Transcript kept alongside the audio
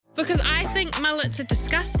Because I think mullets are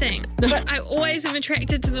disgusting, but I always am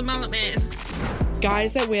attracted to the mullet man.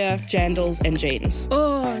 Guys that wear jandals and jeans.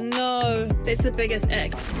 Oh no, that's the biggest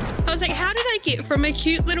ick. I was like, how did I get from a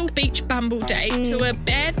cute little beach bumble date to a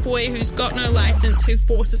bad boy who's got no license who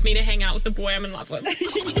forces me to hang out with the boy I'm in love with?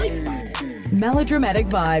 Melodramatic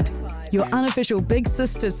Vibes, your unofficial big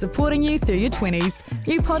sister supporting you through your 20s.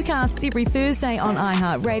 New podcasts every Thursday on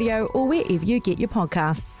iHeartRadio or wherever you get your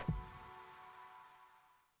podcasts.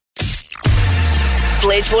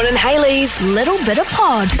 Fletch, Vaughan and Hayley's Little Bitta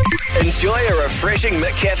Pod. Enjoy a refreshing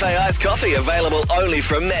McCafe iced coffee available only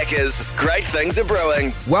from Macca's. Great things are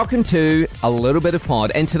brewing. Welcome to A Little Bit of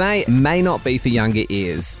Pod, and today may not be for younger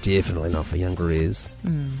ears. Definitely not for younger ears.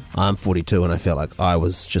 I'm 42 and I felt like I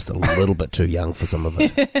was just a little bit too young for some of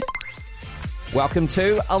it. Welcome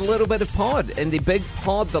to A Little Bit of Pod. In the big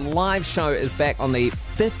pod, the live show is back on the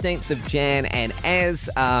 15th of Jan, and as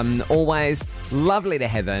always, lovely to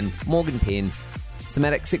have in Morgan Penn,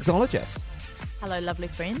 somatic sexologist. Hello, lovely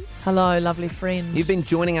friends. Hello, lovely friend. You've been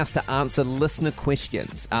joining us to answer listener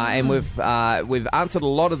questions, and we've answered a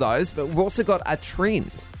lot of those, but we've also got a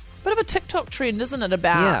trend. Bit of a TikTok trend, isn't it,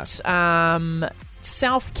 about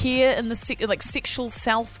self-care and sexual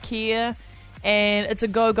self-care, and it's a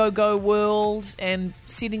go world, and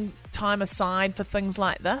setting time aside for things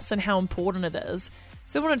like this and how important it is.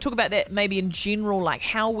 So I want to talk about that maybe in general, like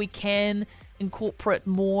how we can incorporate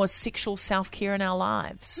more sexual self-care in our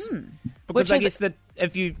lives. Because I guess that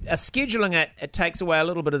if you are scheduling it, it takes away a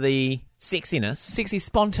little bit of the sexiness. Sexy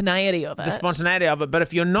spontaneity of it. The spontaneity of it. But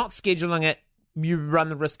if you're not scheduling it, you run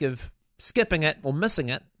the risk of skipping it or missing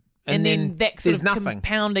it. And then that there's sort of nothing.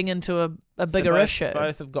 Compounding into a bigger issue.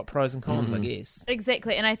 Both have got pros and cons, I guess.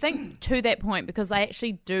 Exactly. And I think to that point, because I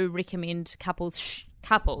actually do recommend couples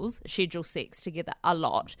schedule sex together a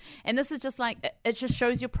lot, and this is just like, it just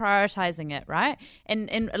shows you're prioritizing it, right? And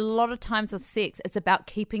a lot of times with sex, it's about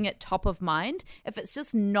keeping it top of mind. If it's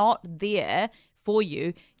just not there for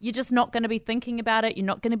you, you're just not going to be thinking about it, you're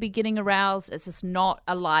not going to be getting aroused, it's just not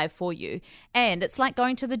alive for you. And it's like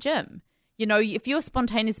going to the gym. You know, if you're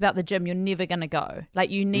spontaneous about the gym, you're never going to go. Like,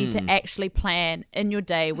 you need to actually plan in your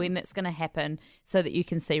day when that's going to happen so that you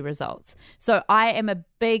can see results. So I am a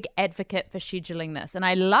big advocate for scheduling this. And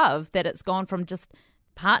I love that it's gone from just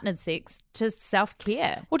partnered sex to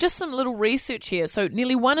self-care. Well, just some little research here. So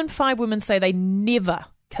nearly 1 in 5 women say they never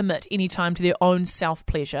commit any time to their own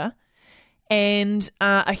self-pleasure. And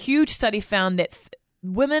a huge study found that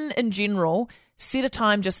women in general set a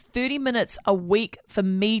time just 30 minutes a week for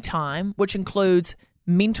me time, which includes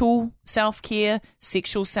mental self-care,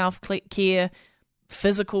 sexual self-care,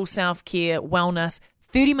 physical self-care, wellness,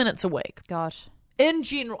 30 minutes a week. God. In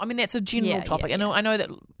general, I mean, that's a general topic. Yeah. I know that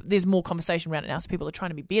there's more conversation around it now, so people are trying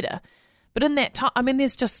to be better. But in that time, I mean,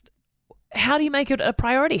 there's just, how do you make it a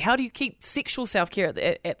priority? How do you keep sexual self-care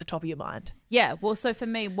at the top of your mind? Yeah, well, so for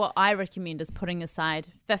me, what I recommend is putting aside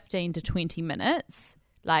 15 to 20 minutes,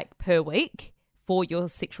 like, per week for your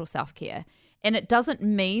sexual self-care. And it doesn't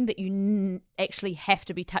mean that you actually have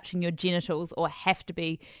to be touching your genitals or have to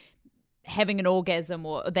be having an orgasm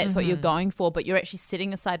or that's what you're going for, but you're actually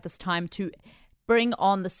setting aside this time to bring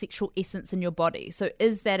on the sexual essence in your body. So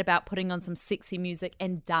is that about putting on some sexy music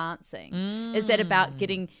and dancing? Is that about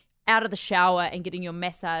getting out of the shower and getting your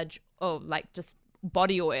massage or like just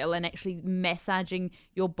body oil and actually massaging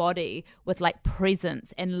your body with like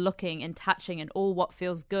presence and looking and touching and all what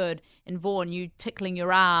feels good? And Vaughan, you tickling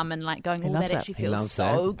your arm and like going, oh, that actually feels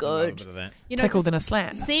so good. You know, tickled in a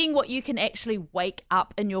slap. Seeing what you can actually wake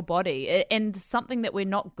up in your body. And something that we're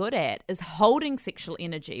not good at is holding sexual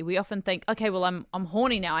energy. We often think, okay, well, I'm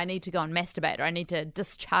horny now, I need to go and masturbate, or I need to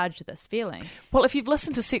discharge this feeling. Well, if you've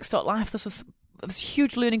listened to Sex.Life, it was a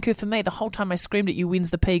huge learning curve for me. The whole time I screamed at you, when's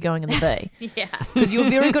the P going in the B? Yeah. Because you're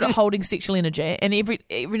very good at holding sexual energy, and every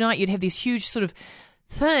night you'd have these huge sort of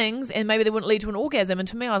things, and maybe they wouldn't lead to an orgasm. And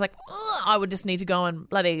to me, I was like, I would just need to go and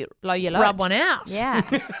bloody blow your load. Rub one out. Yeah.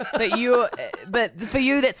 But for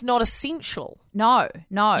you, that's not essential. No.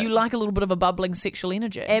 You like a little bit of a bubbling sexual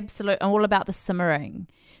energy. Absolutely. All about the simmering.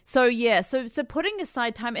 So yeah, so putting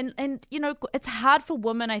aside time, and you know, it's hard for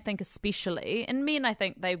women, I think, especially, and men, I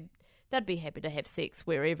think they'd be happy to have sex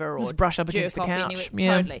wherever or just brush up against the couch.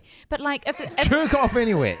 Anywhere. Totally. But like if jerk off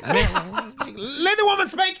anywhere. Let the woman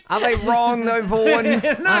speak. Are they wrong though, Vaughan? No.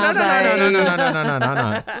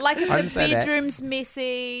 Like if the bedroom's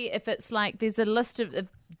messy, if it's like there's a list of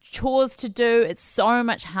chores to do, it's so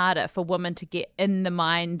much harder for women to get in the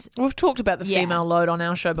mind. We've talked about the female load on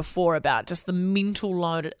our show before, about just the mental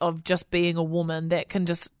load of just being a woman that can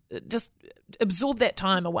just absorb that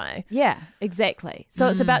time away. Yeah, exactly. So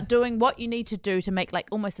it's about doing what you need to do to make like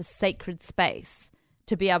almost a sacred space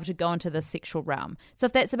to be able to go into the sexual realm. So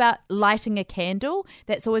if that's about lighting a candle,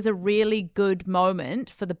 that's always a really good moment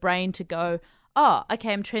for the brain to go, oh,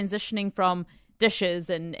 okay, I'm transitioning from dishes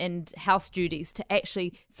and house duties to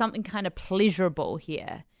actually something kind of pleasurable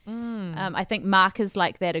here. I think markers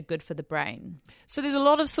like that are good for the brain. So there's a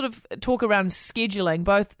lot of sort of talk around scheduling,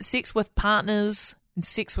 both sex with partners and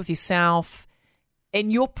sex with yourself.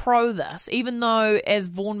 And you're pro this, even though, as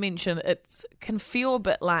Vaughan mentioned, it can feel a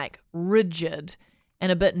bit like rigid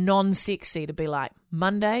and a bit non-sexy to be like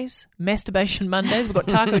Mondays, masturbation Mondays. We've got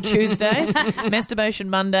Taco Tuesdays, masturbation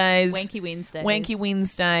Mondays, Wanky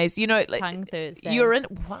Wednesdays. You know, like, Tongue Thursdays. You're in.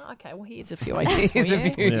 Well, okay, well, here's a few ideas for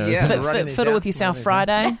you. Yeah. Fiddle with yourself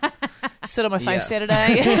Friday. Sit on my face Saturday.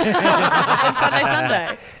 And Sunday,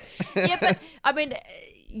 Sunday. Yeah, but I mean,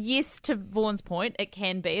 yes, to Vaughan's point, it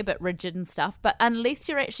can be a bit rigid and stuff, but unless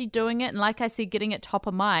you're actually doing it, and like I said, getting it top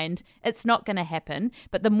of mind, it's not going to happen.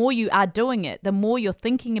 But the more you are doing it, the more you're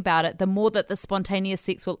thinking about it, the more that the spontaneous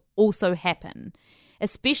sex will also happen,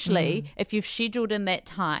 especially if you've scheduled in that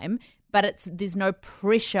time, but there's no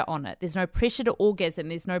pressure on it. There's no pressure to orgasm.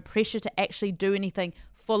 There's no pressure to actually do anything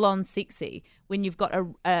full-on sexy. When you've got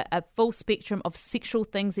a full spectrum of sexual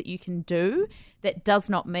things that you can do, that does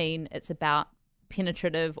not mean it's about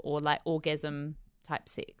penetrative or like orgasm type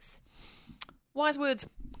sex. Wise words.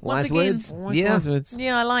 Wise Once again. words. Wise words.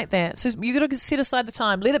 Yeah, I like that. So you got to set aside the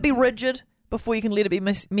time. Let it be rigid before you can let it be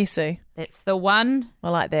messy. That's the one. I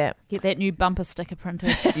like that. Get that new bumper sticker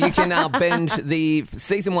printed. You can now binge the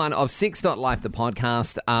season 1 of Sex.Life, the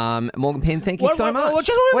podcast. Morgan Penn, thank you so much. What's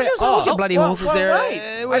your bloody horses there?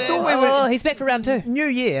 I thought we were... He's back for round 2. New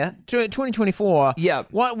year, 2024. Yeah.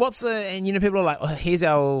 What's and people are like, oh, here's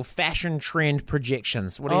our fashion trend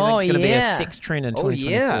projections. What do you think is going to be a sex trend in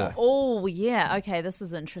 2024? Oh, yeah. Okay, this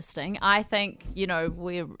is interesting. I think,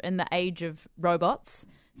 we're in the age of robots.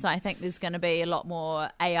 So I think there's going to be a lot more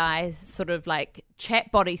AI sort of like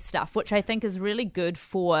chat body stuff, which I think is really good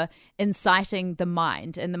for inciting the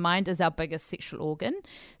mind. And the mind is our biggest sexual organ.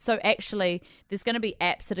 So actually, there's going to be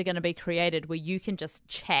apps that are going to be created where you can just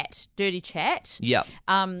chat, dirty chat. Yeah.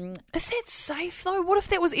 Is that safe though? What if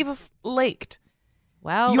that was ever leaked?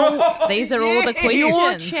 Well, these are all the questions.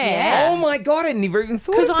 Your chat. Yeah. Oh my God, I never even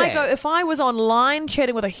thought of that. Because if I was online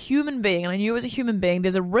chatting with a human being and I knew it was a human being,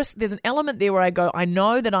 there's a risk, there's an element there where I go, I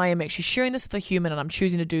know that I am actually sharing this with a human and I'm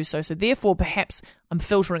choosing to do so. So therefore, perhaps I'm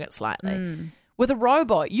filtering it slightly. With a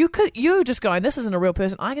robot, you're just going, this isn't a real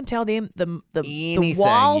person. I can tell them the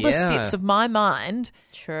wildest steps of my mind.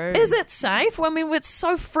 True. Is it safe? Well, I mean, it's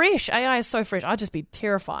so fresh. AI is so fresh. I'd just be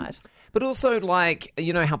terrified. But also, like,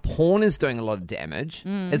 how porn is doing a lot of damage.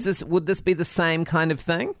 Would this be the same kind of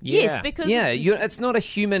thing? Yes, because it's not a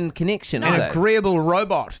human connection. An is it? agreeable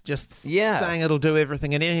robot just Yeah. saying it'll do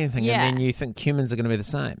everything and anything, Yeah. and then you think humans are going to be the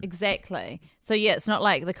same. Exactly. So yeah, it's not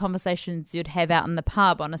like the conversations you'd have out in the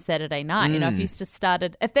pub on a Saturday night. If you just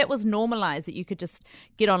started, if that was normalized, that you could just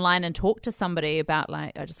get online and talk to somebody about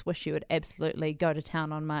like, I just wish you would absolutely go to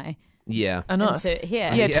town on my Yeah. I know. insert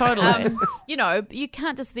here. Yeah, totally. You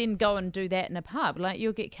can't just then go and do that in a pub. Like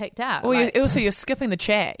you'll get kicked out. Or Like, you're skipping the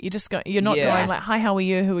chat. You're not going like, hi, how are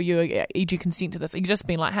you? Who are you? Did you consent to this? You're just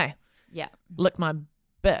being like, hey, yeah. lick my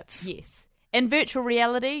bits. Yes. And virtual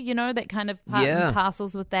reality, that kind of part and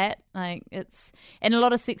parcels with that. Like and a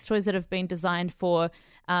lot of sex toys that have been designed for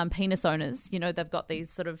penis owners, they've got these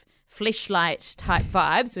sort of fleshlight type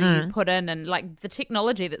vibes where you put in and like the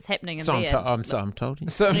technology that's happening in there. I'm told you.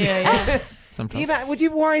 So, Sometimes. but would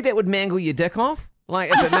you worry that would mangle your dick off? Like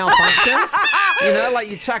if it malfunctions? like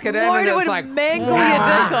you chuck it in and it's like mangle your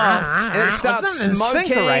dick off. and it starts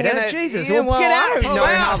smoking. And Jesus, I don't know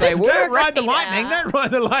how they work. Don't ride the lightning. Don't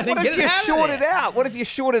ride the lightning. What if you short it out? What if you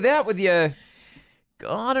short it out with your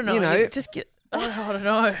I don't know. Just get. I don't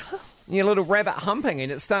know. your little rabbit humping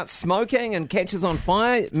and it starts smoking and catches on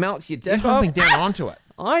fire, melts your dick You're off? humping down onto it.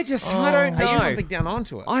 I don't know. Are you humping down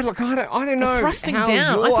onto it? I don't know. Thrusting how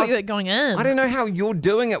down. I thought you were going in. I don't know how you're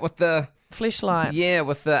doing it with the fleshlight. Yeah,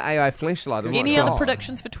 with the AI fleshlight. Any other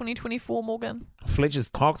predictions for 2024, Morgan? Fletch's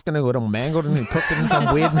cock's going to get all mangled and he puts it in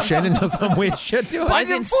some weird machine and does some weird shit to it. Buys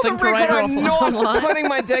the incinerator I'm not putting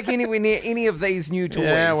my dick anywhere near any of these new toys.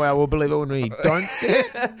 Yeah, well, we'll believe it when we don't see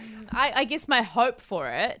it. I guess my hope for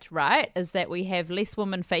it, right, is that we have less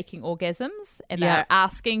women faking orgasms and are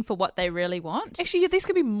asking for what they really want. Actually, these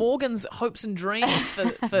could be Morgan's hopes and dreams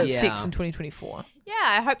for sex in 2024. Yeah,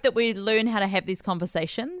 I hope that we learn how to have these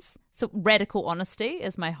conversations. So radical honesty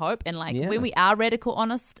is my hope. And when we are radical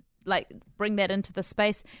honest, bring that into the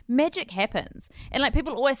space, magic happens. And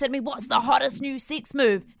people always say to me, what's the hottest new sex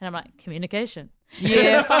move? And I'm like, communication.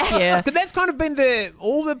 Yeah, fuck yeah. Because that's kind of been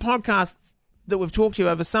all the podcasts that we've talked to you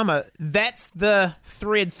over summer, that's the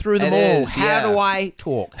thread through them It all. is, How yeah. do I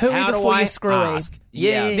talk? Who How before do I you screwy? ask?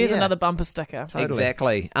 Yeah. There's another bumper sticker.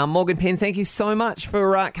 Exactly. Morgan Penn, thank you so much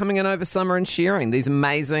for coming in over summer and sharing these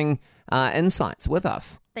amazing insights with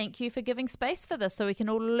us. Thank you for giving space for this so we can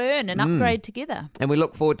all learn and upgrade together. And we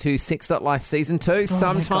look forward to Sex.Life Season 2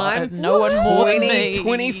 sometime God, no one more than me.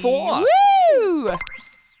 2024. Woo!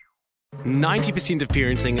 90% of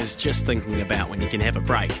parenting is just thinking about when you can have a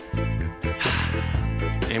break.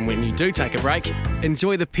 And when you do take a break,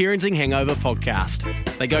 enjoy the Parenting Hangover podcast.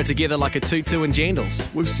 They go together like a tutu and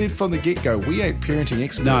jandals. We've said from the get-go, we ain't parenting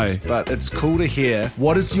experts, but it's cool to hear,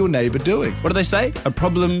 what is your neighbour doing? What do they say? A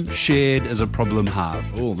problem shared is a problem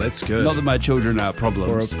halved. Oh, that's good. Not that my children are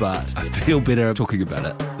problems, but I feel better talking about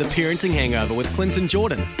it. The Parenting Hangover with Clinton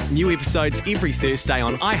Jordan. New episodes every Thursday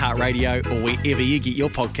on iHeartRadio or wherever you get your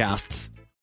podcasts.